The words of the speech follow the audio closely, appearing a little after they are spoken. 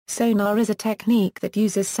Sonar is a technique that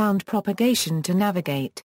uses sound propagation to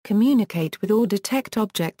navigate, communicate with or detect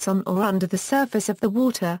objects on or under the surface of the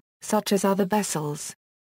water, such as other vessels.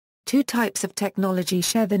 Two types of technology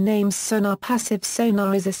share the names sonar. Passive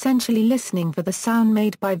sonar is essentially listening for the sound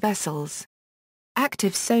made by vessels.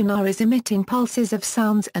 Active sonar is emitting pulses of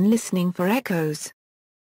sounds and listening for echoes.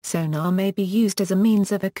 Sonar may be used as a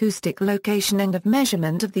means of acoustic location and of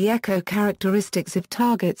measurement of the echo characteristics of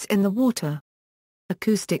targets in the water.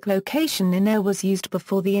 Acoustic location in air was used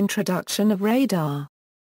before the introduction of radar.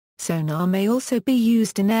 Sonar may also be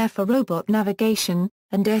used in air for robot navigation,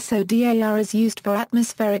 and SODAR is used for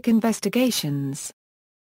atmospheric investigations.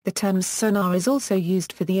 The term sonar is also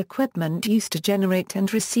used for the equipment used to generate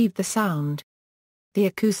and receive the sound. The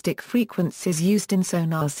acoustic frequencies used in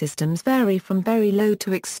sonar systems vary from very low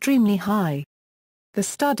to extremely high. The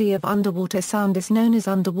study of underwater sound is known as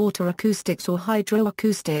underwater acoustics or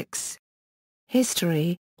hydroacoustics.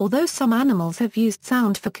 History: although some animals have used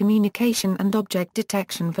sound for communication and object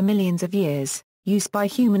detection for millions of years, use by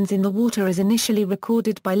humans in the water is initially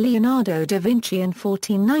recorded by Leonardo da Vinci in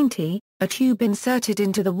 1490. A tube inserted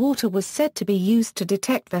into the water was said to be used to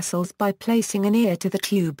detect vessels by placing an ear to the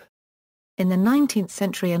tube. In the 19th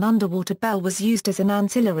century, an underwater bell was used as an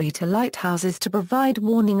ancillary to lighthouses to provide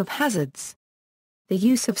warning of hazards. The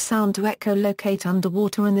use of sound to echolocate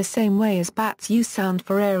underwater in the same way as bats use sound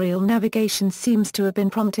for aerial navigation seems to have been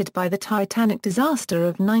prompted by the Titanic disaster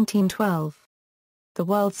of 1912. The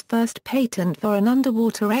world's first patent for an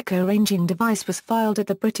underwater echo-ranging device was filed at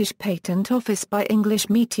the British Patent Office by English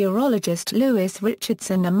meteorologist Lewis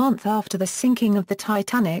Richardson a month after the sinking of the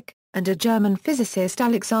Titanic, and a German physicist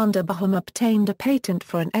Alexander Bohm obtained a patent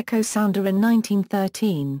for an echo sounder in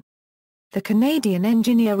 1913. The Canadian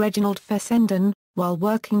engineer Reginald Fessenden, while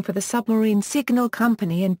working for the Submarine Signal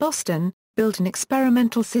Company in Boston, built an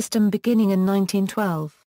experimental system beginning in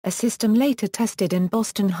 1912, a system later tested in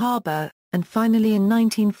Boston Harbor, and finally in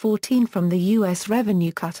 1914 from the U.S.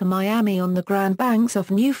 Revenue Cutter Miami on the Grand Banks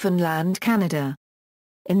of Newfoundland, Canada.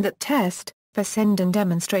 In that test, Fessenden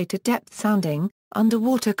demonstrated depth sounding,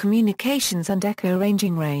 underwater communications and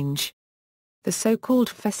echo-ranging range. The so-called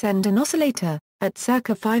Fessenden oscillator, at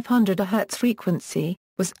circa 500 Hz frequency,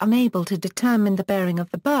 was unable to determine the bearing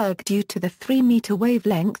of the berg due to the 3-meter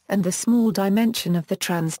wavelength and the small dimension of the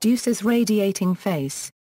transducer's radiating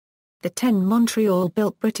face. The 10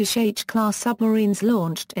 Montreal-built British H-class submarines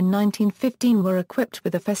launched in 1915 were equipped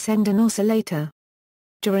with a Fessenden oscillator.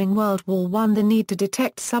 During World War I, the need to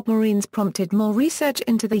detect submarines prompted more research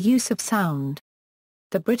into the use of sound.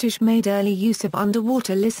 The British made early use of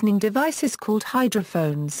underwater listening devices called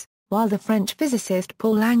hydrophones, while the French physicist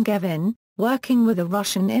Paul Langevin, working with a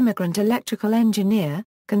Russian immigrant electrical engineer,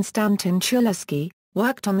 Konstantin Chulsky,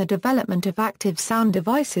 worked on the development of active sound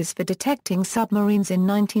devices for detecting submarines in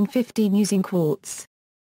 1915 using quartz.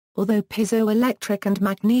 Although piezoelectric and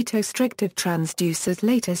magnetostrictive transducers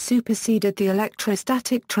later superseded the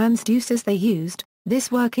electrostatic transducers they used,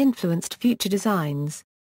 this work influenced future designs.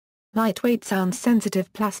 Lightweight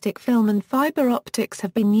sound-sensitive plastic film and fiber optics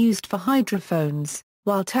have been used for hydrophones,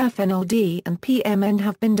 while terphenyl D and PMN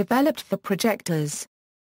have been developed for projectors.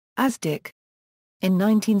 ASDIC. In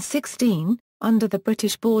 1916, under the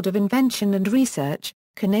British Board of Invention and Research,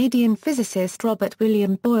 Canadian physicist Robert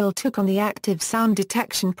William Boyle took on the active sound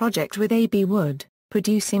detection project with A.B. Wood,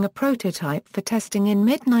 producing a prototype for testing in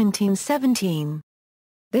mid-1917.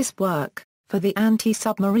 This work, for the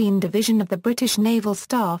anti-submarine division of the British Naval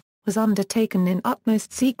Staff, was undertaken in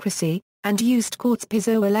utmost secrecy, and used quartz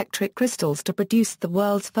piezoelectric crystals to produce the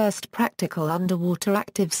world's first practical underwater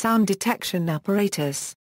active sound detection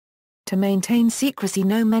apparatus. To maintain secrecy,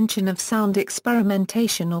 no mention of sound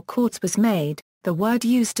experimentation or quartz was made. The word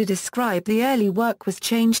used to describe the early work was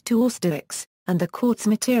changed to ausdix, and the quartz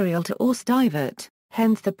material to ausdivert,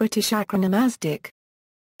 hence the British acronym ASDIC.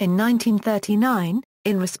 In 1939,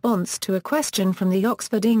 in response to a question from the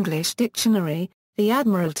Oxford English Dictionary, the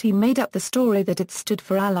Admiralty made up the story that it stood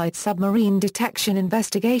for Allied Submarine Detection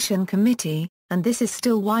Investigation Committee, and this is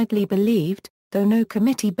still widely believed, though no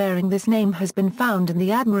committee bearing this name has been found in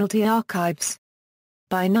the Admiralty archives.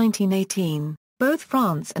 By 1918, both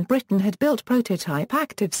France and Britain had built prototype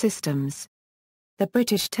active systems. The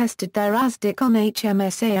British tested their ASDIC on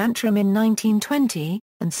HMS Antrim in 1920,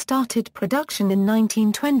 and started production in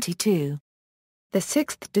 1922. The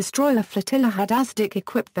 6th Destroyer Flotilla had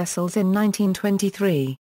ASDIC-equipped vessels in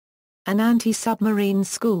 1923. An anti-submarine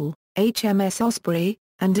school, HMS Osprey,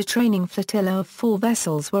 and a training flotilla of 4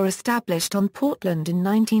 vessels were established on Portland in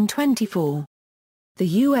 1924. The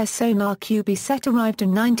U.S. sonar QB set arrived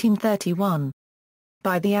in 1931.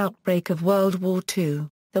 By the outbreak of World War II,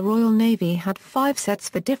 The Royal Navy had 5 sets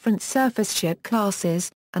for different surface ship classes,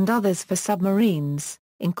 and others for submarines,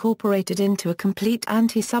 incorporated into a complete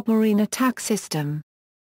anti-submarine attack system.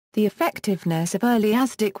 The effectiveness of early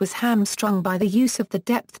ASDIC was hamstrung by the use of the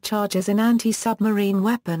depth charge as an anti-submarine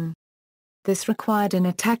weapon. This required an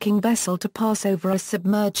attacking vessel to pass over a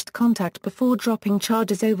submerged contact before dropping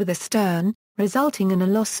charges over the stern, resulting in a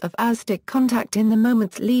loss of ASDIC contact in the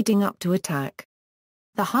moments leading up to attack.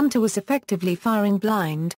 The hunter was effectively firing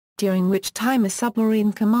blind, during which time a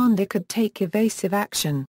submarine commander could take evasive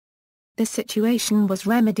action. This situation was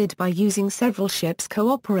remedied by using several ships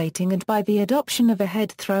cooperating and by the adoption of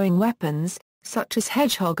ahead-throwing weapons, such as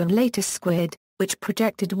Hedgehog and later Squid, which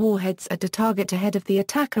projected warheads at a target ahead of the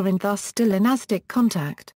attacker and thus still in ASDIC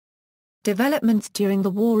contact. Developments during the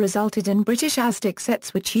war resulted in British ASDIC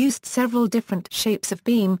sets which used several different shapes of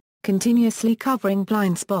beam, continuously covering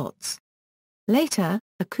blind spots. Later,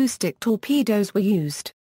 acoustic torpedoes were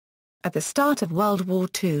used. At the start of World War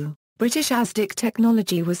II, British ASDIC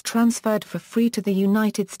technology was transferred for free to the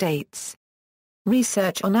United States.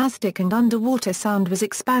 Research on ASDIC and underwater sound was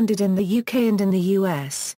expanded in the UK and in the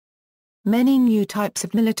US. Many new types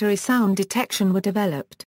of military sound detection were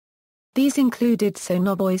developed. These included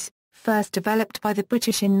sonobuoys, first developed by the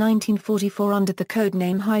British in 1944 under the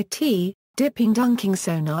codename High-T, dipping dunking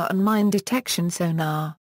sonar and mine detection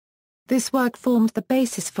sonar. This work formed the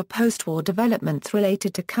basis for post-war developments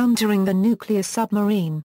related to countering the nuclear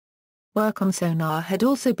submarine. Work on sonar had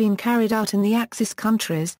also been carried out in the Axis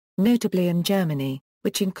countries, notably in Germany,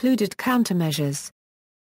 which included countermeasures.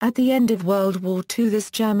 At the end of World War II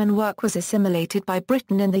this German work was assimilated by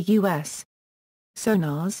Britain and the US.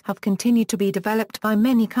 Sonars have continued to be developed by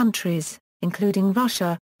many countries, including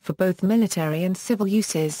Russia, for both military and civil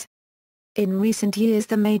uses. In recent years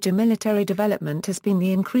the major military development has been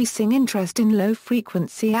the increasing interest in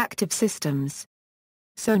low-frequency active systems.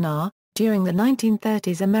 Sonar. During the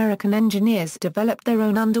 1930s American engineers developed their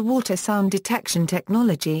own underwater sound detection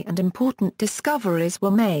technology and important discoveries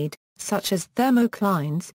were made, such as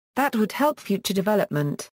thermoclines, that would help future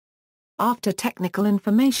development. After technical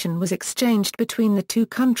information was exchanged between the two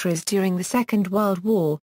countries during the Second World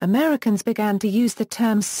War, Americans began to use the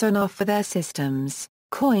terms sonar for their systems,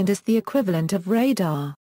 coined as the equivalent of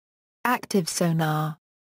radar. Active sonar.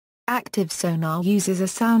 Active sonar uses a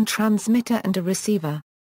sound transmitter and a receiver.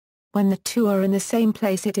 When the two are in the same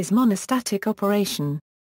place it is monostatic operation.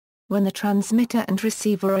 When the transmitter and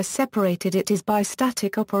receiver are separated it is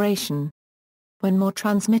bistatic operation. When more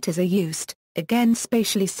transmitters are used, again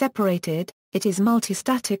spatially separated, it is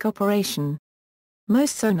multistatic operation.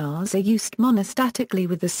 Most sonars are used monostatically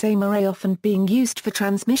with the same array often being used for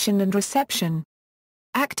transmission and reception.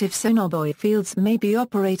 Active sonobuoy fields may be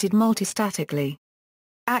operated multistatically.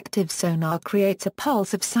 Active sonar creates a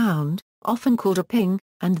pulse of sound, often called a ping,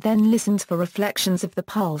 and then listens for reflections of the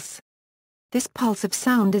pulse. This pulse of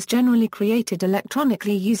sound is generally created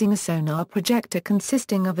electronically using a sonar projector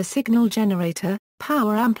consisting of a signal generator,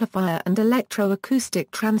 power amplifier and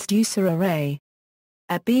electroacoustic transducer array.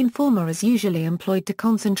 A beamformer is usually employed to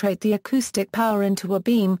concentrate the acoustic power into a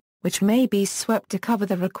beam, which may be swept to cover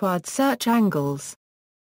the required search angles.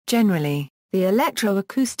 Generally, the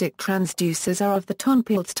electroacoustic transducers are of the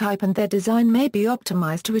Tonpilz type and their design may be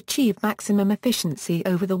optimized to achieve maximum efficiency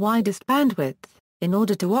over the widest bandwidth, in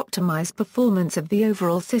order to optimize performance of the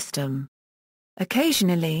overall system.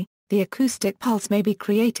 Occasionally, the acoustic pulse may be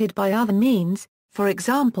created by other means, for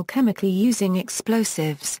example chemically using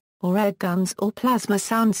explosives, or air guns or plasma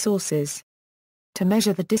sound sources. To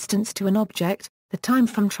measure the distance to an object, the time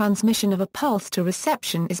from transmission of a pulse to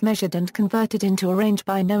reception is measured and converted into a range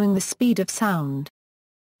by knowing the speed of sound.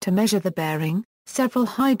 To measure the bearing, several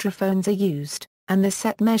hydrophones are used, and the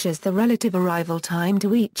set measures the relative arrival time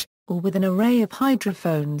to each, or with an array of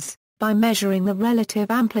hydrophones, by measuring the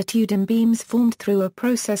relative amplitude in beams formed through a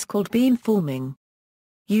process called beamforming.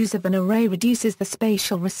 Use of an array reduces the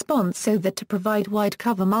spatial response so that to provide wide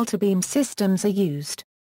cover multibeam systems are used.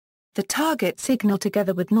 The target signal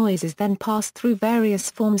together with noise is then passed through various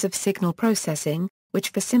forms of signal processing,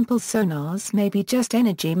 which for simple sonars may be just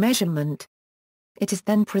energy measurement. It is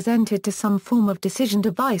then presented to some form of decision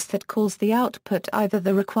device that calls the output either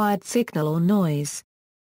the required signal or noise.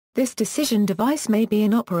 This decision device may be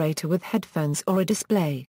an operator with headphones or a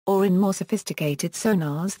display, or in more sophisticated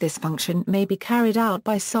sonars this function may be carried out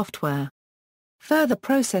by software. Further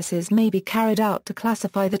processes may be carried out to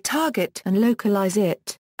classify the target and localize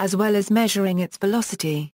it, as well as measuring its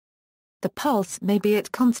velocity. The pulse may be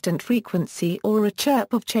at constant frequency or a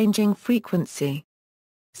chirp of changing frequency.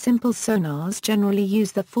 Simple sonars generally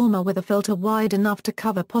use the former with a filter wide enough to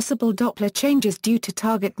cover possible Doppler changes due to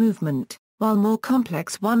target movement, while more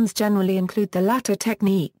complex ones generally include the latter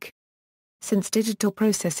technique. Since digital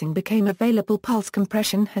processing became available, pulse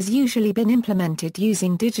compression has usually been implemented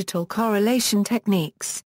using digital correlation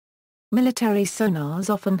techniques. Military sonars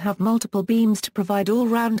often have multiple beams to provide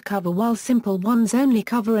all-round cover, while simple ones only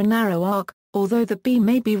cover a narrow arc, although the beam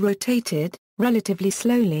may be rotated, relatively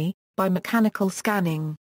slowly, by mechanical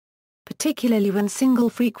scanning. Particularly when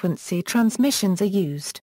single-frequency transmissions are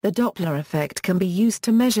used, the Doppler effect can be used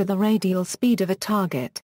to measure the radial speed of a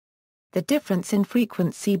target. The difference in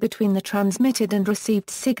frequency between the transmitted and received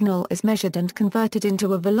signal is measured and converted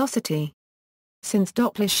into a velocity. Since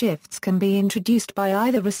Doppler shifts can be introduced by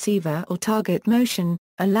either receiver or target motion,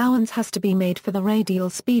 allowance has to be made for the radial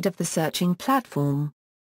speed of the searching platform.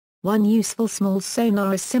 One useful small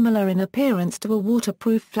sonar is similar in appearance to a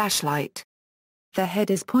waterproof flashlight. The head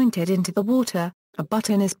is pointed into the water, a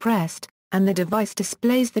button is pressed, and the device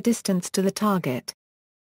displays the distance to the target.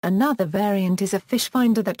 Another variant is a fish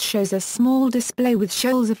finder that shows a small display with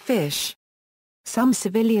shoals of fish. Some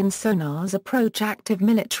civilian sonars approach active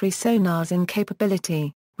military sonars in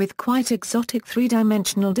capability, with quite exotic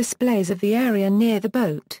three-dimensional displays of the area near the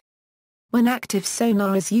boat. When active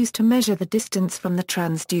sonar is used to measure the distance from the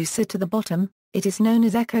transducer to the bottom, it is known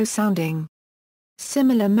as echo sounding.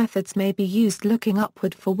 Similar methods may be used looking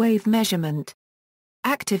upward for wave measurement.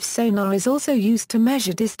 Active sonar is also used to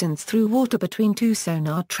measure distance through water between two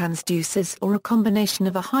sonar transducers or a combination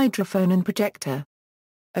of a hydrophone and projector.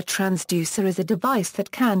 A transducer is a device that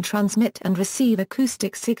can transmit and receive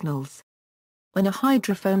acoustic signals. When a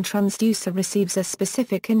hydrophone transducer receives a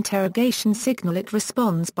specific interrogation signal, it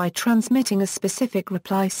responds by transmitting a specific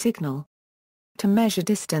reply signal. To measure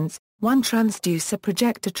distance, one transducer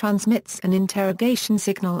projector transmits an interrogation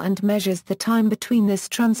signal and measures the time between this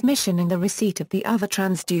transmission and the receipt of the other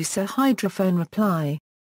transducer hydrophone reply.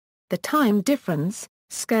 The time difference,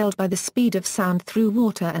 scaled by the speed of sound through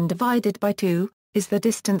water and divided by 2, is the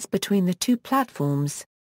distance between the two platforms.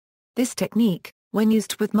 This technique, when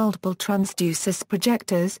used with multiple transducers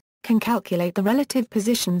projectors, can calculate the relative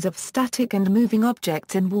positions of static and moving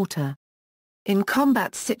objects in water. In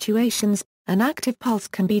combat situations, an active pulse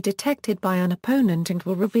can be detected by an opponent and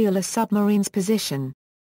will reveal a submarine's position.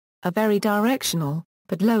 A very directional,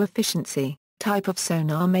 but low-efficiency, type of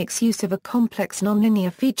sonar makes use of a complex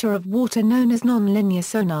nonlinear feature of water known as nonlinear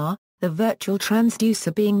sonar, the virtual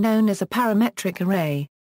transducer being known as a parametric array.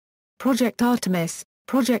 Project Artemis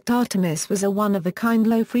was a one-of-a-kind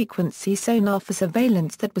low-frequency sonar for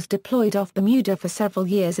surveillance that was deployed off Bermuda for several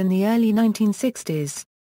years in the early 1960s.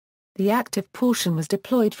 The active portion was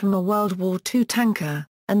deployed from a World War II tanker,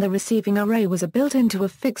 and the receiving array was built into a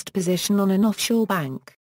fixed position on an offshore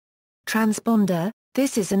bank. Transponder: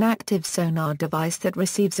 this is an active sonar device that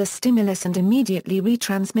receives a stimulus and immediately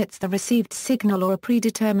retransmits the received signal or a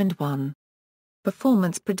predetermined one.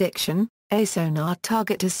 Performance prediction: a sonar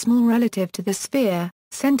target is small relative to the sphere,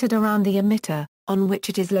 centered around the emitter, on which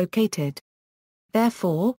it is located.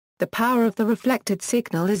 Therefore, the power of the reflected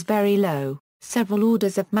signal is very low, several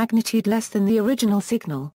orders of magnitude less than the original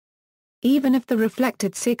signal. Even if the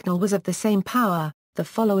reflected signal was of the same power, the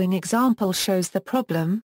following example shows the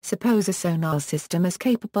problem. Suppose a sonar system is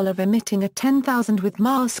capable of emitting a 10,000 with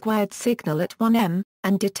μ² signal at 1 m,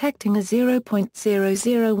 and detecting a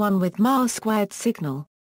 0.001 with μ² signal.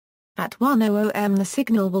 At 100 m the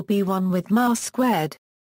signal will be 1 with μ².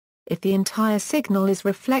 If the entire signal is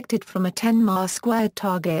reflected from a 10 μ²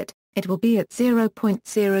 target, it will be at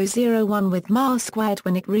 0.001 with μ²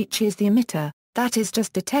 when it reaches the emitter, that is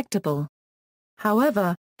just detectable.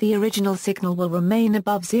 However, the original signal will remain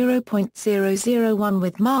above 0.001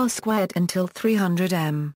 with μ² until 300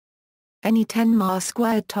 m. Any 10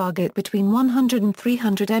 μ² target between 100 and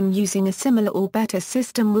 300 m using a similar or better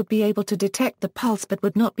system would be able to detect the pulse but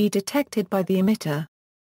would not be detected by the emitter.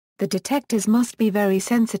 The detectors must be very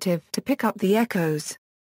sensitive to pick up the echoes.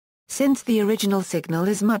 Since the original signal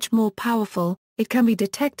is much more powerful, it can be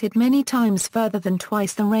detected many times further than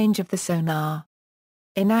twice the range of the sonar.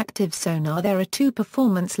 In active sonar there are two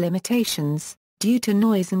performance limitations, due to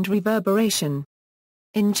noise and reverberation.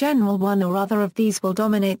 In general, one or other of these will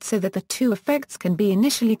dominate so that the two effects can be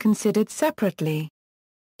initially considered separately.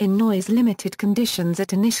 In noise-limited conditions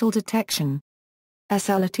at initial detection,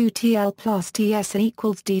 SL 2TL plus TS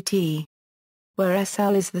equals DT. Where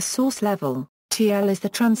SL is the source level, TL is the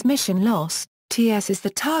transmission loss, TS is the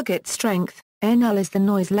target strength, NL is the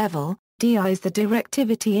noise level, DI is the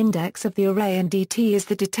directivity index of the array and DT is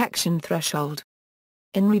the detection threshold.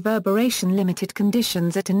 In reverberation-limited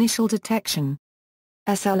conditions at initial detection,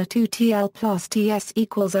 SL 2TL plus TS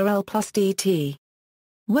equals RL plus DT.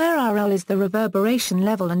 Where RL is the reverberation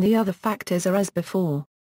level and the other factors are as before.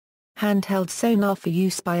 handheld sonar for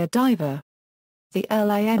use by a diver. The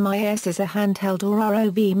LIMIS is a handheld or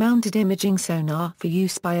ROV-mounted imaging sonar for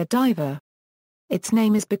use by a diver. Its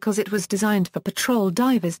name is because it was designed for patrol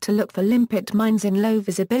divers to look for limpet mines in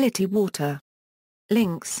low-visibility water.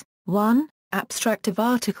 Links: 1. Abstractive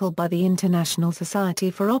article by the International Society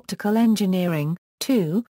for Optical Engineering.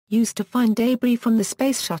 2. Used to find debris from the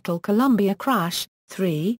Space Shuttle Columbia crash.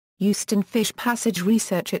 3. Used in fish passage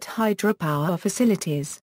research at hydropower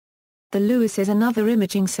facilities. The Lewis is another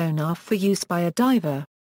imaging sonar for use by a diver.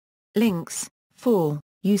 Links: 4.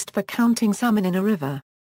 Used for counting salmon in a river.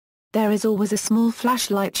 There is always a small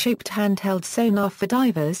flashlight-shaped handheld sonar for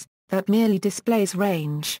divers, that merely displays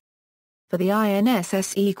range. For the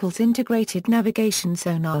INSS equals Integrated Navigation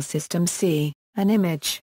Sonar System C, an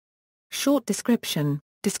image. Short description.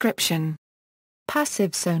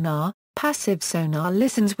 Passive sonar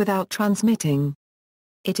listens without transmitting.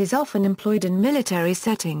 It is often employed in military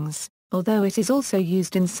settings, although it is also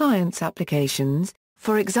used in science applications,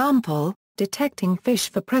 for example, detecting fish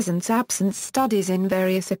for presence-absence studies in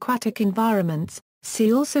various aquatic environments.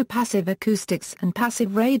 See also passive acoustics and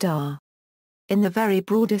passive radar. In the very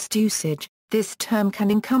broadest usage, this term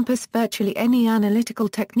can encompass virtually any analytical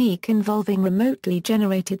technique involving remotely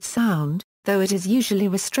generated sound, though it is usually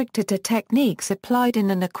restricted to techniques applied in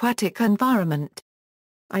an aquatic environment.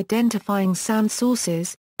 Identifying sound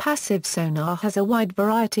sources. Passive sonar has a wide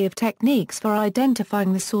variety of techniques for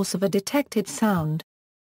identifying the source of a detected sound.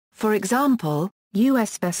 For example,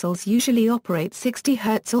 U.S. vessels usually operate 60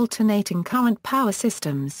 Hz alternating current power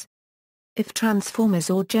systems. If transformers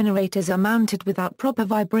or generators are mounted without proper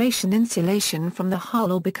vibration insulation from the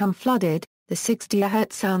hull or become flooded, the 60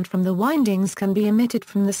 Hz sound from the windings can be emitted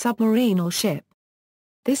from the submarine or ship.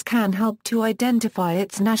 This can help to identify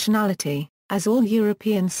its nationality, as all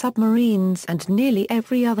European submarines and nearly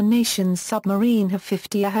every other nation's submarine have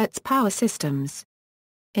 50 Hz power systems.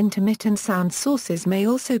 Intermittent sound sources may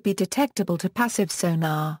also be detectable to passive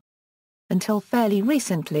sonar. Until fairly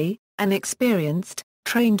recently, an experienced,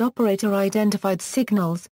 trained operator identified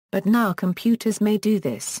signals, but now computers may do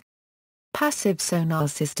this. Passive sonar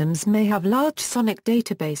systems may have large sonic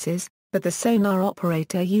databases, but the sonar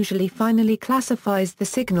operator usually finally classifies the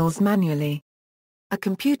signals manually. A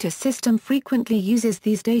computer system frequently uses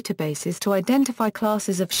these databases to identify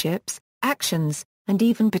classes of ships, actions, and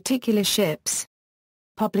even particular ships.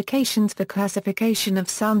 Publications for classification of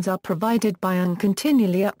sounds are provided by and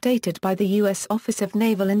continually updated by the U.S. Office of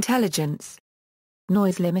Naval Intelligence.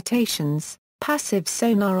 Noise limitations. Passive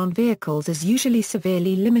sonar on vehicles is usually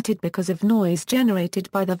severely limited because of noise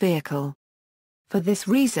generated by the vehicle. For this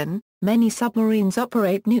reason, many submarines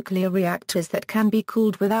operate nuclear reactors that can be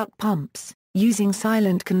cooled without pumps, using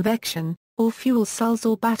silent convection, or fuel cells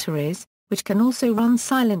or batteries, which can also run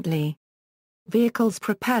silently. Vehicles'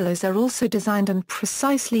 propellers are also designed and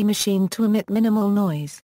precisely machined to emit minimal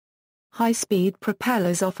noise. High-speed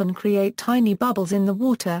propellers often create tiny bubbles in the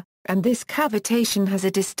water, and this cavitation has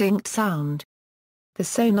a distinct sound. The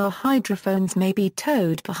sonar hydrophones may be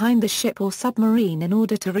towed behind the ship or submarine in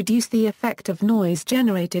order to reduce the effect of noise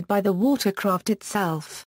generated by the watercraft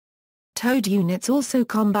itself. Towed units also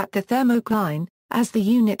combat the thermocline, as the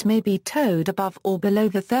unit may be towed above or below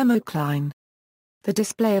the thermocline. The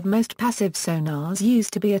display of most passive sonars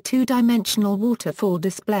used to be a two-dimensional waterfall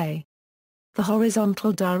display. The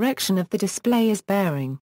horizontal direction of the display is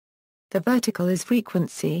bearing. The vertical is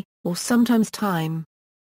frequency, or sometimes time.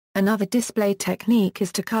 Another display technique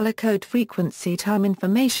is to color-code frequency-time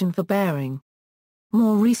information for bearing.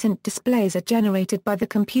 More recent displays are generated by the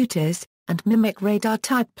computers, and mimic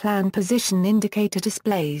radar-type plan position indicator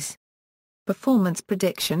displays. Performance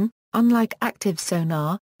prediction. Unlike active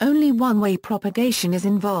sonar, only one-way propagation is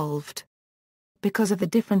involved. Because of the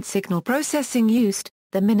different signal processing used,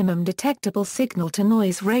 the minimum detectable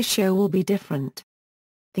signal-to-noise ratio will be different.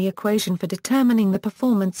 The equation for determining the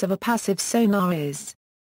performance of a passive sonar is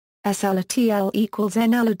SL/TL equals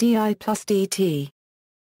NL/DI plus DT,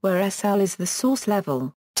 where SL is the source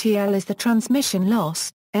level, TL is the transmission loss,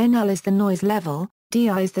 NL is the noise level,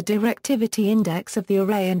 DI is the directivity index of the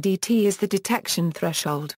array and DT is the detection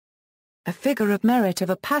threshold. A figure of merit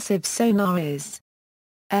of a passive sonar is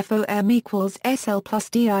FOM equals SL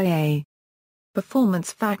plus DIA.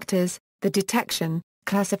 Performance factors. The detection,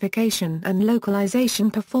 classification and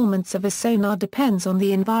localization performance of a sonar depends on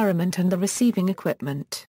the environment and the receiving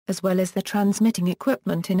equipment, as well as the transmitting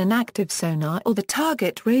equipment in an active sonar or the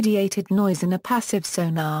target radiated noise in a passive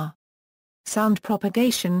sonar. Sound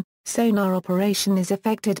propagation. Sonar operation is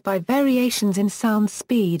affected by variations in sound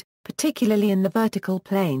speed, particularly in the vertical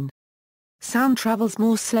plane. Sound travels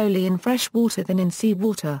more slowly in fresh water than in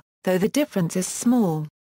seawater, though the difference is small.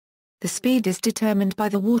 The speed is determined by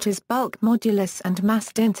the water's bulk modulus and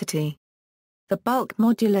mass density. The bulk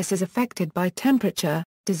modulus is affected by temperature,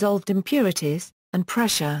 dissolved impurities, and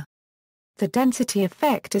pressure. The density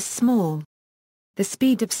effect is small. The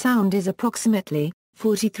speed of sound is approximately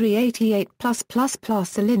 4388 plus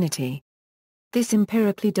salinity. This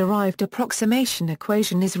empirically derived approximation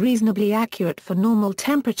equation is reasonably accurate for normal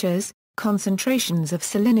temperatures, concentrations of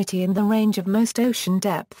salinity in the range of most ocean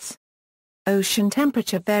depths. Ocean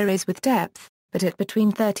temperature varies with depth, but at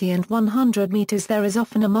between 30 and 100 meters there is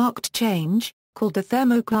often a marked change, called the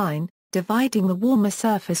thermocline, dividing the warmer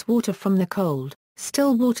surface water from the cold,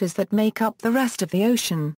 still waters that make up the rest of the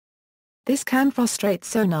ocean. This can frustrate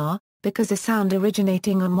sonar, because the sound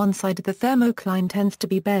originating on one side of the thermocline tends to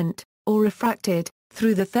be bent, or refracted,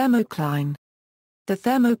 through the thermocline. The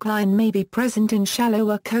thermocline may be present in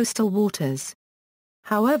shallower coastal waters.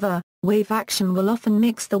 However, wave action will often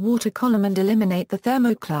mix the water column and eliminate the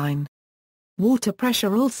thermocline. Water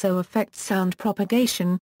pressure also affects sound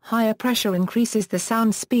propagation. Higher pressure increases the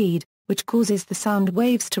sound speed, which causes the sound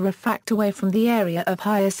waves to refract away from the area of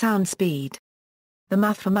higher sound speed. The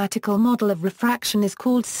mathematical model of refraction is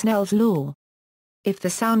called Snell's law. If the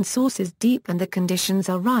sound source is deep and the conditions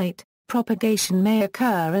are right, propagation may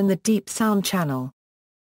occur in the deep sound channel.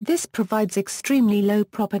 This provides extremely low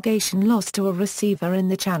propagation loss to a receiver in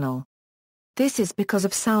the channel. This is because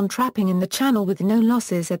of sound trapping in the channel with no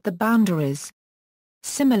losses at the boundaries.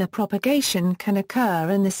 Similar propagation can occur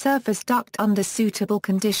in the surface duct under suitable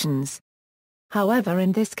conditions. However,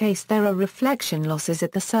 in this case there are reflection losses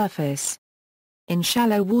at the surface. In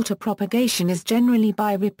shallow water, propagation is generally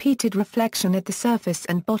by repeated reflection at the surface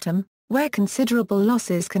and bottom, where considerable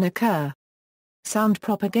losses can occur. Sound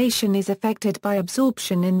propagation is affected by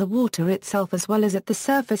absorption in the water itself as well as at the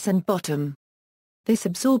surface and bottom. This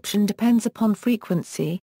absorption depends upon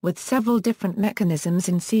frequency, with several different mechanisms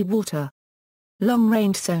in seawater.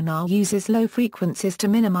 Long-range sonar uses low frequencies to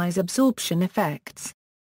minimize absorption effects.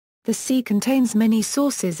 The sea contains many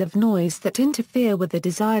sources of noise that interfere with the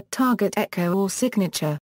desired target echo or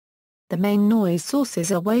signature. The main noise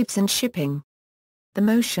sources are waves and shipping. The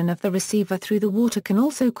motion of the receiver through the water can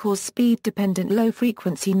also cause speed-dependent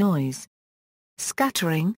low-frequency noise.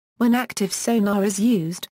 Scattering. When active sonar is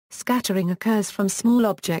used, scattering occurs from small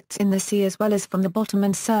objects in the sea as well as from the bottom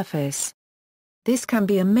and surface. This can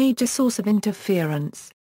be a major source of interference.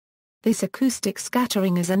 This acoustic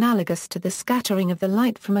scattering is analogous to the scattering of the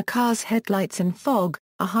light from a car's headlights in fog.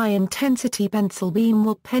 A high-intensity pencil beam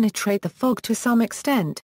will penetrate the fog to some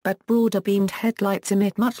extent, but broader-beamed headlights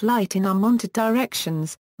emit much light in unwanted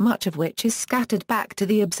directions, much of which is scattered back to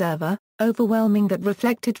the observer, overwhelming that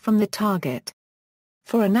reflected from the target.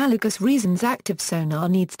 For analogous reasons, active sonar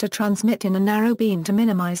needs to transmit in a narrow beam to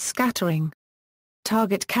minimize scattering.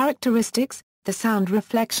 Target characteristics. The sound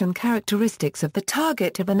reflection characteristics of the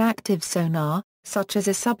target of an active sonar, such as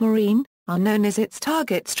a submarine, are known as its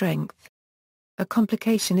target strength. A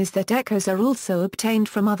complication is that echoes are also obtained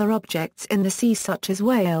from other objects in the sea such as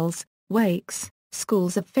whales, wakes,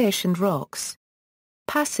 schools of fish and rocks.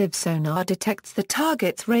 Passive sonar detects the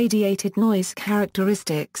target's radiated noise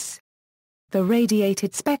characteristics. The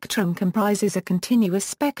radiated spectrum comprises a continuous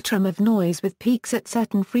spectrum of noise with peaks at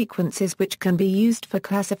certain frequencies which can be used for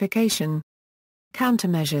classification.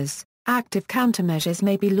 Countermeasures. Active countermeasures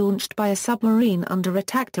may be launched by a submarine under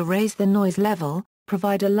attack to raise the noise level,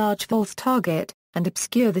 provide a large false target, and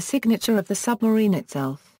obscure the signature of the submarine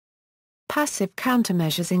itself. Passive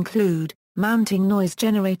countermeasures include mounting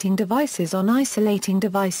noise-generating devices on isolating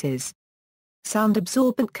devices.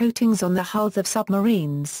 Sound-absorbent coatings on the hulls of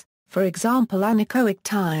submarines, for example anechoic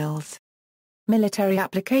tiles. Military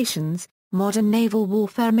applications. Modern naval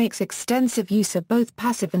warfare makes extensive use of both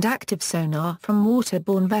passive and active sonar from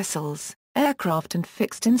waterborne vessels, aircraft and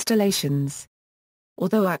fixed installations.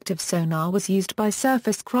 Although active sonar was used by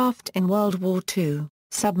surface craft in World War II,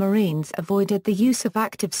 submarines avoided the use of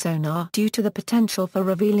active sonar due to the potential for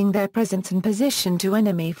revealing their presence and position to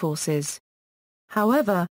enemy forces.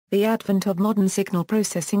 However, the advent of modern signal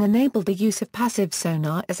processing enabled the use of passive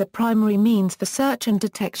sonar as a primary means for search and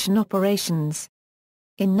detection operations.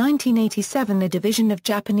 In 1987, a division of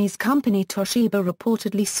Japanese company Toshiba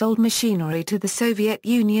reportedly sold machinery to the Soviet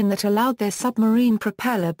Union that allowed their submarine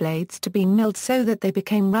propeller blades to be milled so that they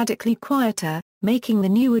became radically quieter, making the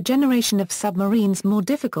newer generation of submarines more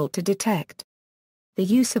difficult to detect. The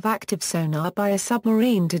use of active sonar by a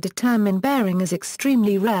submarine to determine bearing is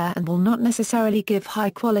extremely rare and will not necessarily give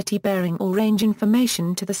high-quality bearing or range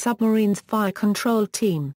information to the submarine's fire control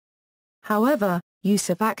team. However,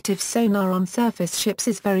 use of active sonar on surface ships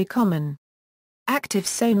is very common. Active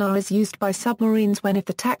sonar is used by submarines when if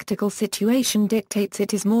the tactical situation dictates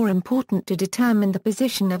it is more important to determine the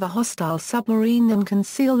position of a hostile submarine than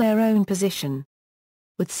conceal their own position.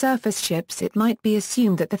 With surface ships it might be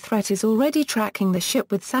assumed that the threat is already tracking the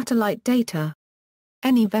ship with satellite data.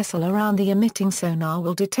 Any vessel around the emitting sonar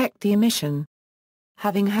will detect the emission.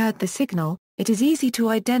 Having heard the signal, it is easy to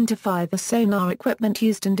identify the sonar equipment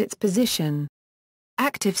used and its position.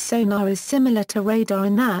 Active sonar is similar to radar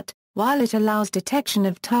in that, while it allows detection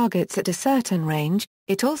of targets at a certain range,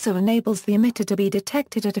 it also enables the emitter to be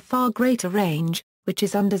detected at a far greater range, which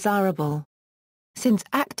is undesirable. Since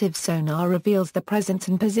active sonar reveals the presence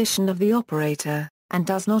and position of the operator, and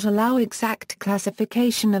does not allow exact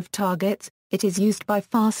classification of targets, it is used by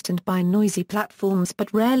fast and by noisy platforms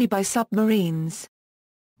but rarely by submarines.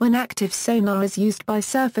 When active sonar is used by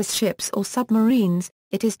surface ships or submarines,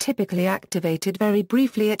 it is typically activated very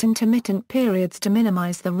briefly at intermittent periods to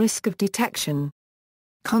minimize the risk of detection.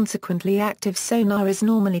 Consequently, active sonar is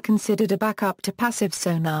normally considered a backup to passive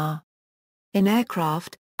sonar. In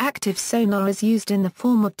aircraft, active sonar is used in the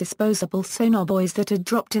form of disposable sonar buoys that are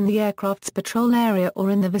dropped in the aircraft's patrol area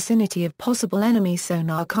or in the vicinity of possible enemy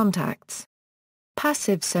sonar contacts.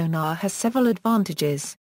 Passive sonar has several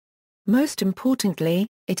advantages. Most importantly,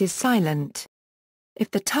 it is silent. If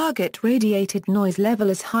the target radiated noise level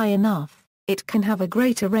is high enough, it can have a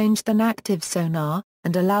greater range than active sonar,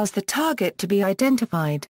 and allows the target to be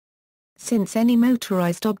identified. Since any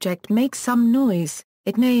motorized object makes some noise,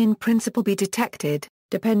 it may in principle be detected,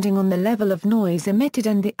 depending on the level of noise emitted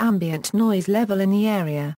and the ambient noise level in the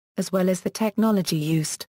area, as well as the technology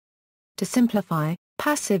used. To simplify,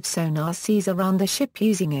 passive sonar sees around the ship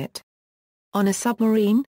using it. On a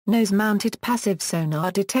submarine, nose-mounted passive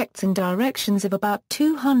sonar detects in directions of about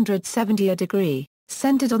 270 a degree,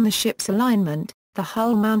 centered on the ship's alignment, the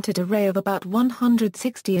hull-mounted array of about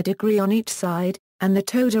 160 a degree on each side, and the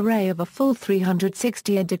towed array of a full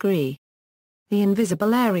 360 a degree. The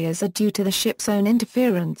invisible areas are due to the ship's own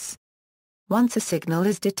interference. Once a signal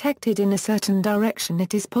is detected in a certain direction,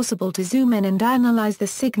 it is possible to zoom in and analyze the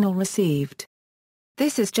signal received.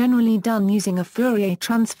 This is generally done using a Fourier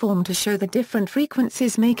transform to show the different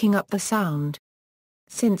frequencies making up the sound.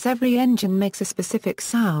 Since every engine makes a specific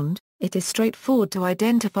sound, it is straightforward to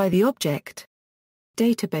identify the object.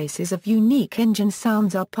 Databases of unique engine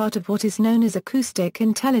sounds are part of what is known as acoustic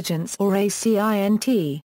intelligence or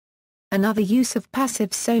ACINT. Another use of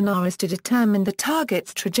passive sonar is to determine the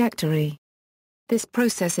target's trajectory. This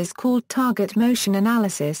process is called target motion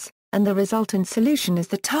analysis, and the resultant solution is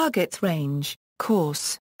the target's range,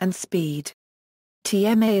 course, and speed.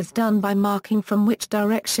 TMA is done by marking from which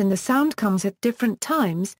direction the sound comes at different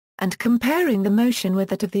times, and comparing the motion with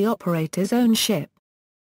that of the operator's own ship.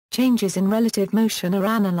 Changes in relative motion are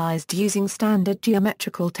analyzed using standard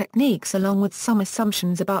geometrical techniques along with some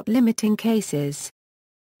assumptions about limiting cases.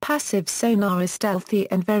 Passive sonar is stealthy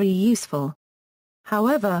and very useful.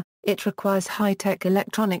 However, it requires high-tech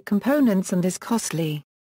electronic components and is costly.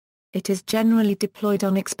 It is generally deployed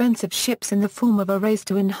on expensive ships in the form of arrays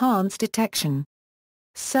to enhance detection.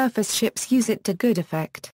 Surface ships use it to good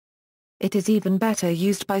effect. It is even better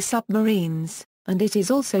used by submarines, and it is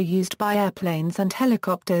also used by airplanes and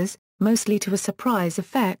helicopters, mostly to a surprise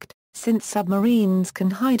effect, since submarines can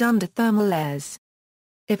hide under thermal layers.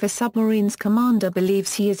 If a submarine's commander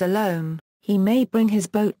believes he is alone, he may bring his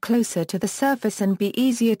boat closer to the surface and be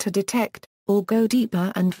easier to detect, or go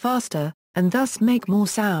deeper and faster, and thus make more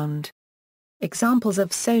sound. Examples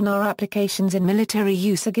of sonar applications in military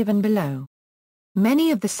use are given below.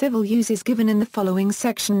 Many of the civil uses given in the following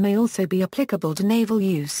section may also be applicable to naval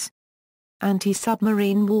use.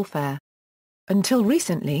 Anti-submarine warfare. Until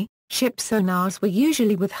recently, ship sonars were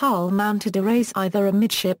usually with hull-mounted arrays either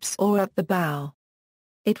amidships or at the bow.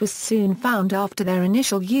 It was soon found after their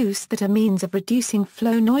initial use that a means of reducing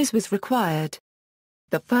flow noise was required.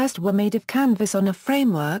 The first were made of canvas on a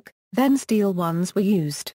framework, then steel ones were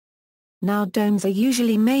used. Now domes are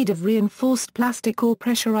usually made of reinforced plastic or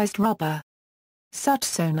pressurized rubber. Such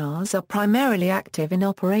sonars are primarily active in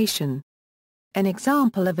operation. An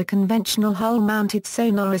example of a conventional hull-mounted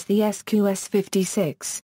sonar is the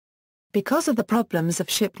SQS-56. Because of the problems of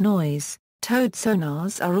ship noise, towed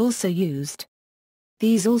sonars are also used.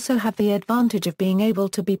 These also have the advantage of being able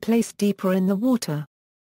to be placed deeper in the water.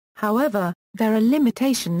 However, there are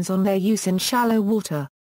limitations on their use in shallow water.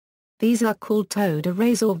 These are called towed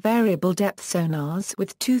arrays or variable depth sonars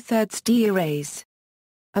with 2/3 D arrays.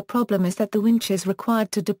 A problem is that the winches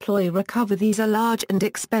required to deploy recover these are large and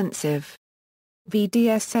expensive.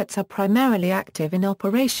 VDS sets are primarily active in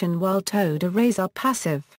operation while towed arrays are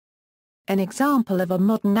passive. An example of a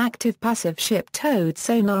modern active-passive ship towed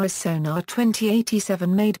sonar is Sonar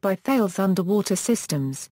 2087 made by Thales Underwater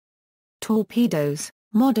Systems. Torpedoes.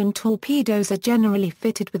 Modern torpedoes are generally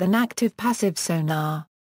fitted with an active-passive sonar.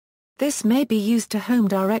 This may be used to home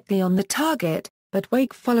directly on the target, but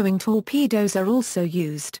wake-following torpedoes are also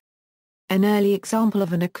used. An early example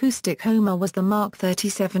of an acoustic homer was the Mark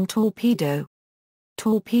 37 torpedo.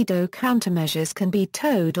 Torpedo countermeasures can be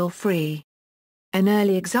towed or free. An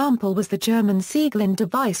early example was the German Siegelin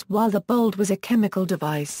device, while the Bold was a chemical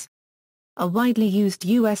device. A widely used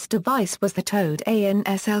U.S. device was the towed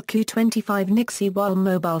ANSLQ-25 Nixie, while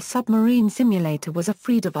Mobile Submarine Simulator was a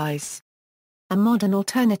free device. A modern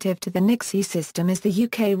alternative to the Nixie system is the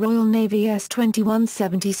UK Royal Navy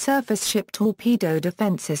S-2170 surface ship torpedo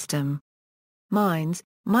defence system. Mines.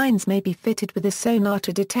 Mines may be fitted with a sonar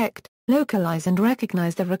to detect, localize and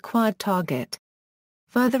recognize the required target.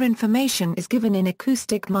 Further information is given in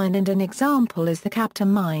acoustic mine, and an example is the Captor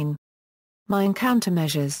mine. Mine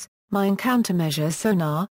countermeasures. Mine countermeasure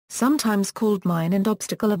sonar, sometimes called mine and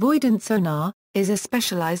obstacle avoidance sonar, is a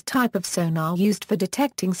specialized type of sonar used for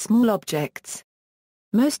detecting small objects.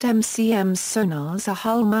 Most MCM sonars are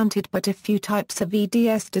hull-mounted, but a few types of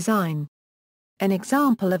EDS design. An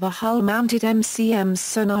example of a hull-mounted MCM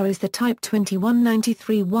sonar is the Type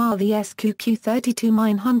 2193, while the SQQ-32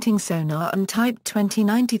 mine hunting sonar and Type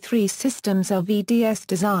 2093 systems are VDS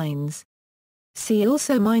designs. See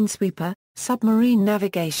also Minesweeper, submarine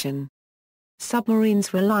navigation.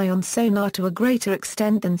 Submarines rely on sonar to a greater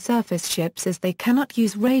extent than surface ships, as they cannot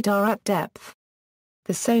use radar at depth.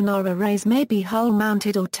 The sonar arrays may be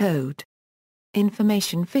hull-mounted or towed.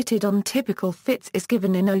 Information fitted on typical fits is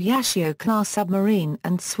given in Oyashio-class submarine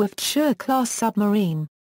and Swift-Sure-class submarine.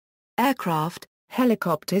 Aircraft.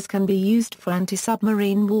 Helicopters can be used for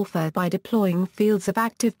anti-submarine warfare by deploying fields of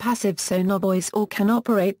active-passive sonar buoys, or can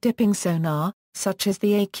operate dipping sonar, such as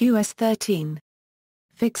the AQS-13.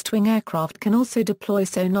 Fixed-wing aircraft can also deploy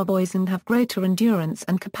sonar buoys and have greater endurance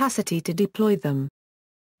and capacity to deploy them.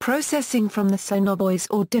 Processing from the sonar buoys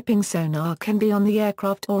or dipping sonar can be on the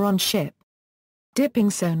aircraft or on ship. Dipping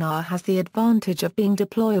sonar has the advantage of being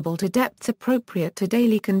deployable to depths appropriate to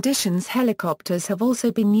daily conditions. Helicopters have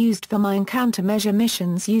also been used for mine countermeasure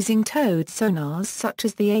missions using towed sonars such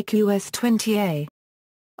as the AQS-20A.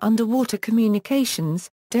 Underwater communications.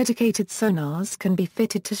 Dedicated sonars can be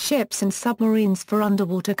fitted to ships and submarines for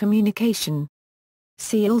underwater communication.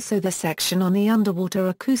 See also the section on the underwater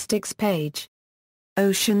acoustics page.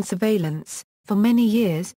 Ocean surveillance. For many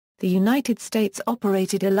years, the United States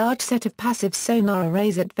operated a large set of passive sonar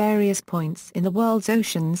arrays at various points in the world's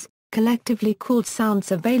oceans, collectively called Sound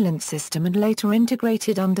Surveillance System, and later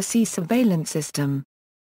integrated Undersea Surveillance System.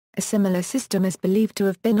 A similar system is believed to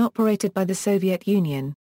have been operated by the Soviet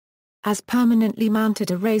Union. As permanently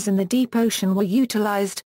mounted arrays in the deep ocean were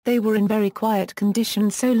utilized, they were in very quiet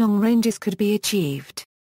conditions so long ranges could be achieved.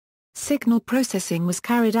 Signal processing was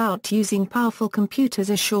carried out using powerful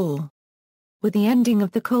computers ashore. With the ending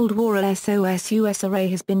of the Cold War, a SOS-US array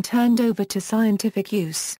has been turned over to scientific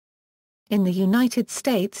use. In the United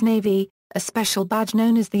States Navy, a special badge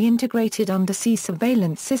known as the Integrated Undersea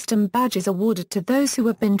Surveillance System badge is awarded to those who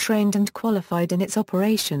have been trained and qualified in its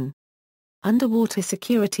operation. Underwater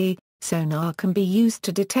security. Sonar can be used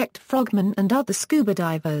to detect frogmen and other scuba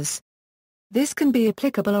divers. This can be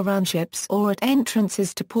applicable around ships or at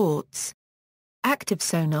entrances to ports. Active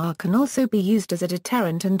sonar can also be used as a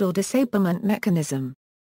deterrent and/or disablement mechanism.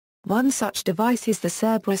 One such device is the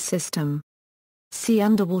Cerberus system. See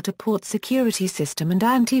Underwater Port Security System and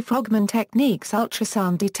Anti-Frogman Techniques.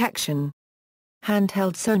 Ultrasound detection.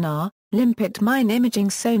 Handheld sonar. Limpet Mine Imaging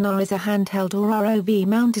Sonar is a handheld or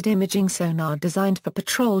ROV-mounted imaging sonar designed for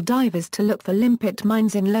patrol divers to look for limpet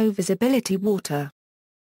mines in low-visibility water.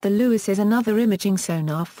 The Lewis is another imaging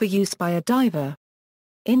sonar for use by a diver.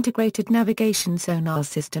 Integrated Navigation Sonar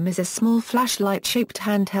System is a small flashlight-shaped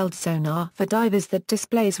handheld sonar for divers that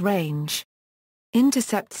displays range.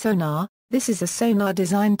 Intercept Sonar. This is a sonar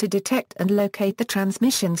designed to detect and locate the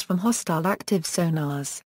transmissions from hostile active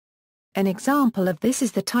sonars. An example of this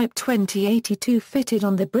is the Type 2082 fitted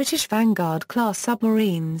on the British Vanguard-class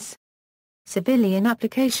submarines. Civilian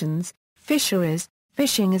applications. Fisheries.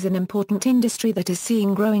 Fishing is an important industry that is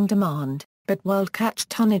seeing growing demand, but world catch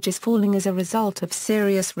tonnage is falling as a result of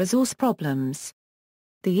serious resource problems.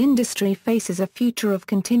 The industry faces a future of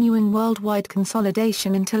continuing worldwide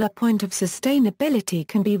consolidation until a point of sustainability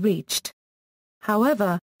can be reached.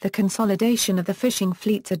 However, the consolidation of the fishing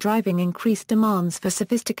fleets are driving increased demands for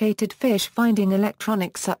sophisticated fish-finding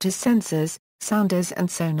electronics such as sensors, sounders and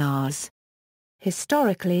sonars.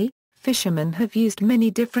 Historically, fishermen have used many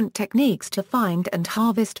different techniques to find and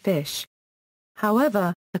harvest fish.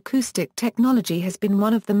 However, acoustic technology has been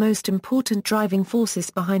one of the most important driving forces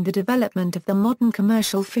behind the development of the modern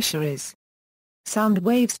commercial fisheries. Sound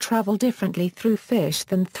waves travel differently through fish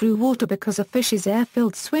than through water because a fish's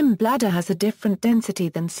air-filled swim bladder has a different density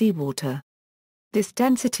than seawater. This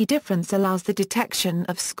density difference allows the detection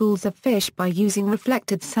of schools of fish by using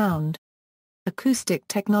reflected sound. Acoustic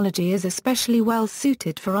technology is especially well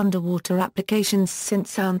suited for underwater applications since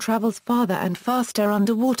sound travels farther and faster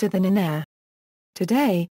underwater than in air.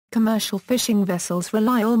 Today, commercial fishing vessels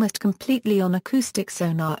rely almost completely on acoustic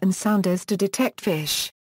sonar and sounders to detect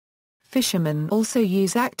fish. Fishermen also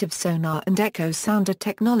use active sonar and echo sounder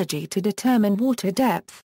technology to determine water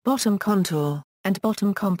depth, bottom contour, and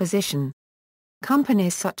bottom composition.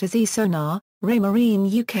 Companies such as eSonar,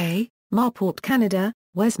 Raymarine UK, Marport Canada,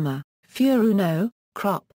 Wesma, Furuno,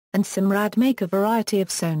 Krupp, and Simrad make a variety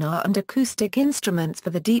of sonar and acoustic instruments for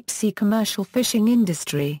the deep-sea commercial fishing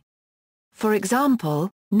industry. For example,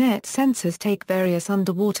 net sensors take various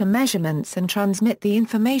underwater measurements and transmit the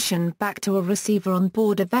information back to a receiver on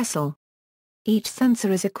board a vessel. Each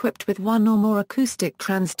sensor is equipped with one or more acoustic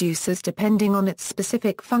transducers depending on its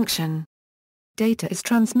specific function. Data is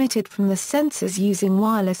transmitted from the sensors using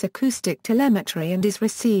wireless acoustic telemetry and is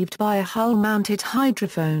received by a hull-mounted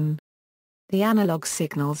hydrophone. The analog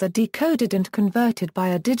signals are decoded and converted by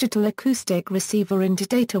a digital acoustic receiver into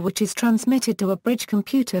data which is transmitted to a bridge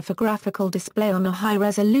computer for graphical display on a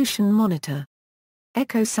high-resolution monitor.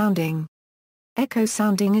 Echo sounding. Echo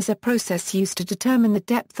sounding is a process used to determine the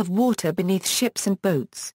depth of water beneath ships and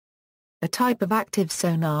boats. A type of active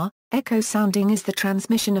sonar, echo sounding is the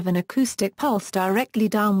transmission of an acoustic pulse directly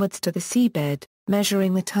downwards to the seabed,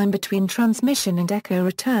 measuring the time between transmission and echo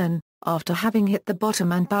return, after having hit the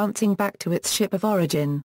bottom and bouncing back to its ship of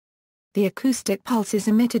origin. The acoustic pulse is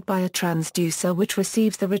emitted by a transducer which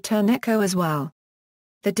receives the return echo as well.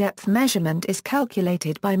 The depth measurement is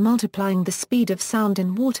calculated by multiplying the speed of sound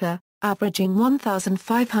in water, averaging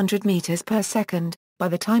 1,500 meters per second, by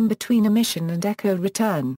the time between emission and echo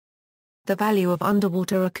return. The value of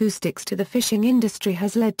underwater acoustics to the fishing industry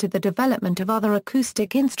has led to the development of other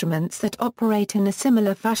acoustic instruments that operate in a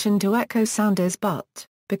similar fashion to echo sounders but,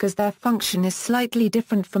 because their function is slightly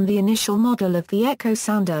different from the initial model of the echo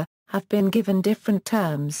sounder, have been given different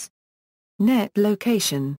terms. Net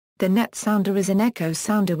location. The net sounder is an echo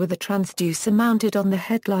sounder with a transducer mounted on the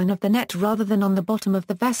headline of the net rather than on the bottom of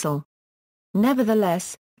the vessel.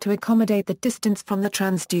 Nevertheless, to accommodate the distance from the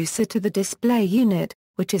transducer to the display unit,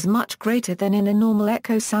 which is much greater than in a normal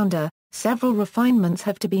echo sounder, several refinements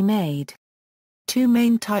have to be made. Two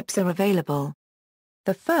main types are available.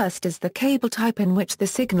 The first is the cable type in which the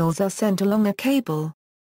signals are sent along a cable.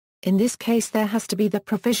 In this case there has to be the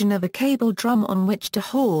provision of a cable drum on which to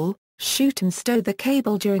haul, shoot and stow the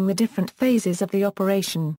cable during the different phases of the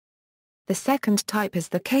operation. The second type is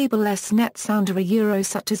the cable-less net sounder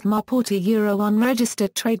such as Marport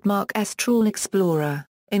unregistered trademark S-Trawl Explorer,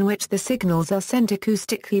 in which the signals are sent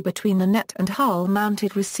acoustically between the net and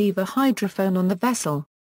hull-mounted receiver hydrophone on the vessel.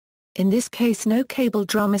 In this case no cable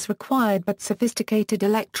drum is required but sophisticated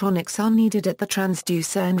electronics are needed at the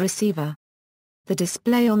transducer and receiver. The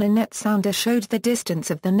display on a net sounder showed the distance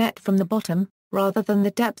of the net from the bottom, rather than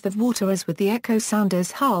the depth of water as with the echo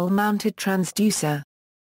sounder's hull-mounted transducer.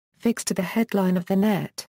 Fixed to the headline of the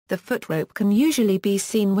net, the footrope can usually be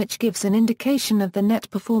seen which gives an indication of the net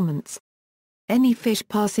performance. Any fish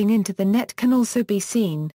passing into the net can also be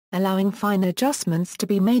seen, allowing fine adjustments to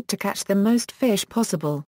be made to catch the most fish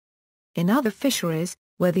possible. In other fisheries,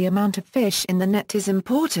 where the amount of fish in the net is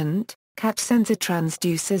important, catch sensor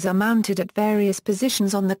transducers are mounted at various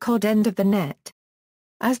positions on the cod end of the net.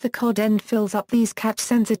 As the cod end fills up, these catch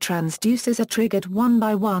sensor transducers are triggered one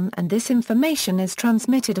by one and this information is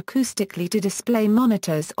transmitted acoustically to display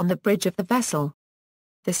monitors on the bridge of the vessel.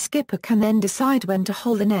 The skipper can then decide when to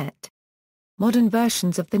haul the net. Modern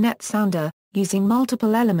versions of the net sounder, using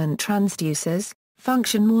multiple element transducers,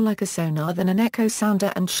 function more like a sonar than an echo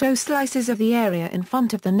sounder and show slices of the area in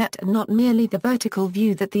front of the net and not merely the vertical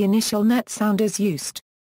view that the initial net sounders used.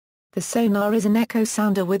 The sonar is an echo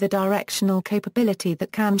sounder with a directional capability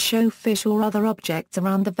that can show fish or other objects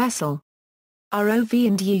around the vessel. ROV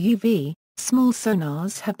and UUV, small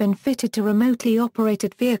sonars have been fitted to remotely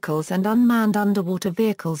operated vehicles and unmanned underwater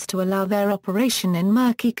vehicles to allow their operation in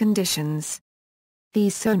murky conditions.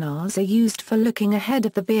 These sonars are used for looking ahead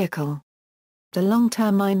of the vehicle. The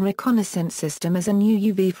long-term mine reconnaissance system is an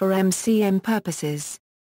UUV for MCM purposes.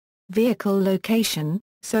 Vehicle location.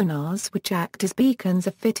 Sonars which act as beacons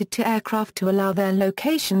are fitted to aircraft to allow their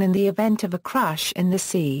location in the event of a crash in the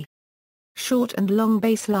sea. Short and long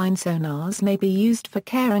baseline sonars may be used for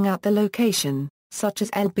carrying out the location, such as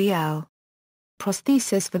LBL.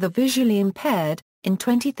 prosthesis for the visually impaired. In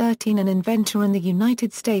 2013, an inventor in the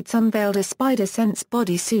United States unveiled a Spider Sense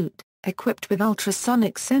bodysuit, equipped with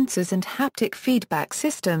ultrasonic sensors and haptic feedback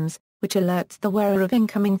systems, which alerts the wearer of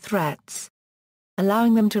incoming threats,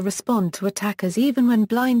 allowing them to respond to attackers even when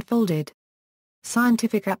blindfolded.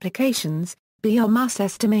 Scientific applications: biomass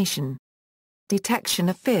estimation, detection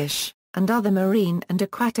of fish, and other marine and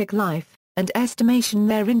aquatic life, and estimation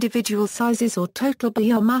their individual sizes or total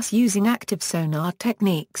biomass using active sonar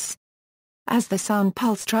techniques. As the sound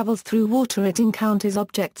pulse travels through water, it encounters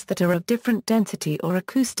objects that are of different density or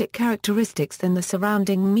acoustic characteristics than the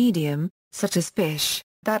surrounding medium, such as fish,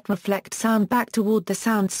 that reflect sound back toward the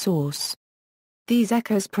sound source. These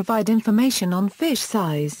echoes provide information on fish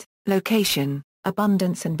size, location,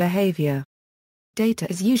 abundance and behavior. Data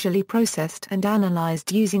is usually processed and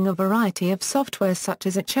analyzed using a variety of software such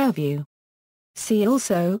as Attribution. See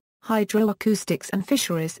also, hydroacoustics and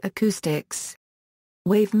fisheries acoustics.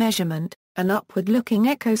 Wave measurement: an upward-looking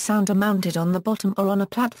echo sounder mounted on the bottom or on a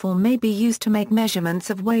platform may be used to make measurements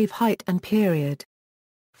of wave height and period.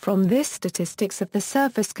 From this, statistics of the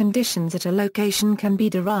surface conditions at a location can be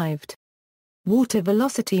derived. Water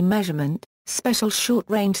velocity measurement: special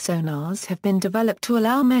short-range sonars have been developed to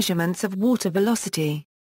allow measurements of water velocity.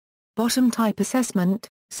 Bottom type assessment: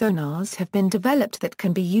 sonars have been developed that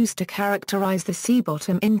can be used to characterize the sea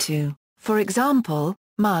bottom into, for example,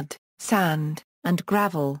 mud, sand, and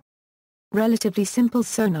gravel. Relatively simple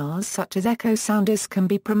sonars such as echo sounders can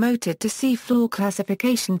be promoted to seafloor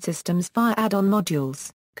classification systems via add-on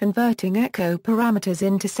modules, converting echo parameters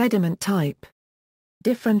into sediment type.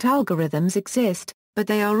 Different algorithms exist, but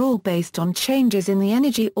they are all based on changes in the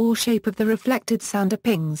energy or shape of the reflected sounder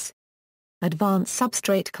pings. Advanced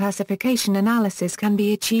substrate classification analysis can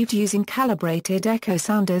be achieved using calibrated echo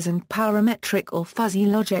sounders and parametric or fuzzy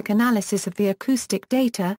logic analysis of the acoustic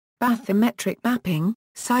data. Bathymetric mapping: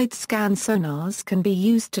 side-scan sonars can be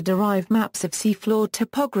used to derive maps of seafloor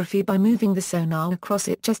topography by moving the sonar across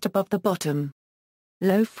it just above the bottom.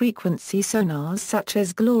 Low-frequency sonars such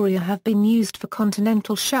as Gloria have been used for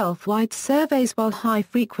continental shelf-wide surveys, while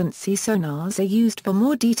high-frequency sonars are used for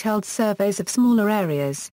more detailed surveys of smaller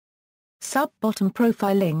areas. Sub-bottom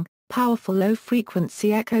profiling: powerful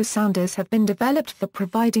low-frequency echo sounders have been developed for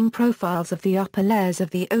providing profiles of the upper layers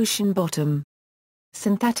of the ocean bottom.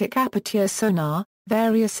 Synthetic aperture sonar: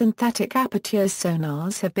 various synthetic aperture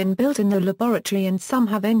sonars have been built in the laboratory and some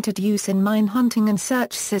have entered use in mine hunting and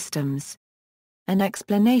search systems. An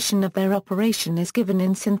explanation of their operation is given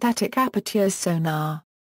in synthetic aperture sonar.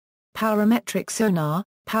 Parametric sonar: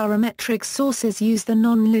 parametric sources use the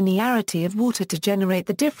non-linearity of water to generate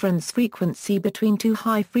the difference frequency between two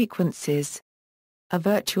high frequencies. A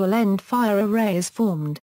virtual end-fire array is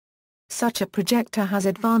formed. Such a projector has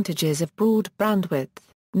advantages of broad bandwidth,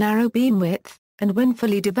 narrow beam width, and when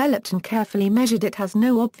fully developed and carefully measured it has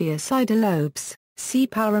no obvious idle lobes. See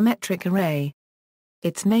parametric array.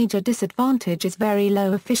 Its major disadvantage is very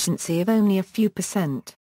low efficiency of only a few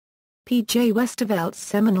 %. P. J. Westervelt's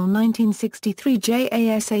seminal 1963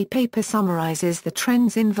 JASA paper summarizes the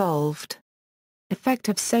trends involved. Effect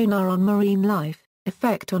of sonar on marine life: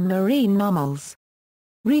 effect on marine mammals.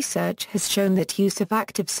 Research has shown that use of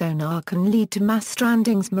active sonar can lead to mass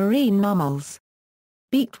strandings marine mammals.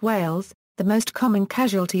 Beaked whales, the most common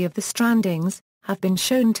casualty of the strandings, have been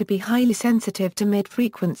shown to be highly sensitive to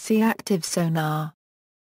mid-frequency active sonar.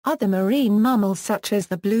 Other marine mammals such as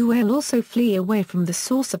the blue whale also flee away from the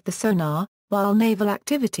source of the sonar, while naval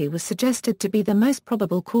activity was suggested to be the most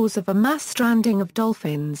probable cause of a mass stranding of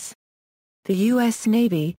dolphins. The U.S.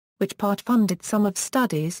 Navy, which part-funded some of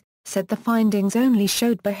studies, said the findings only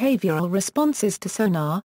showed behavioral responses to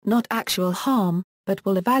sonar, not actual harm, but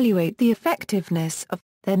will evaluate the effectiveness of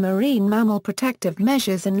their marine mammal protective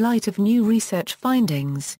measures in light of new research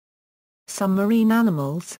findings. Some marine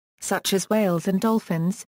animals, such as whales and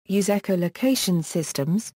dolphins, use echolocation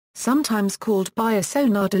systems, sometimes called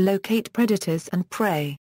biosonar, to locate predators and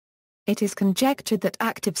prey. It is conjectured that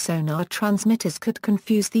active sonar transmitters could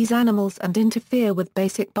confuse these animals and interfere with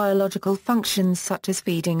basic biological functions such as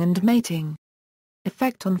feeding and mating.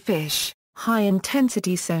 Effect on fish: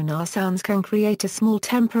 high-intensity sonar sounds can create a small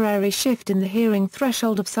temporary shift in the hearing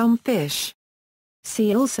threshold of some fish.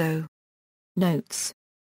 See also. Notes.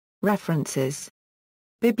 References.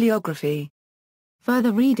 Bibliography.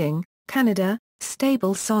 Further reading: Canada,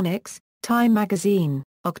 Stable Sonics, Time Magazine,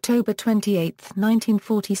 October 28,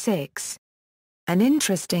 1946. An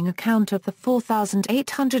interesting account of the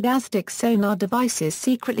 4,800 Aztec sonar devices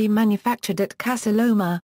secretly manufactured at Casa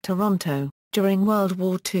Loma, Toronto, during World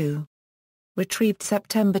War II. Retrieved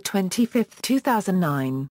September 25,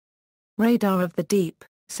 2009. Radar of the Deep,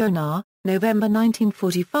 Sonar, November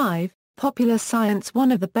 1945, Popular Science.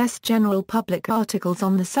 One of the best general public articles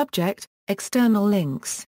on the subject, external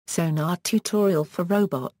links, Sonar tutorial for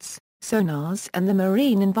robots, sonars and the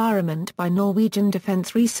marine environment by Norwegian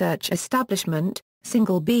Defence Research Establishment,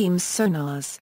 single beams sonars.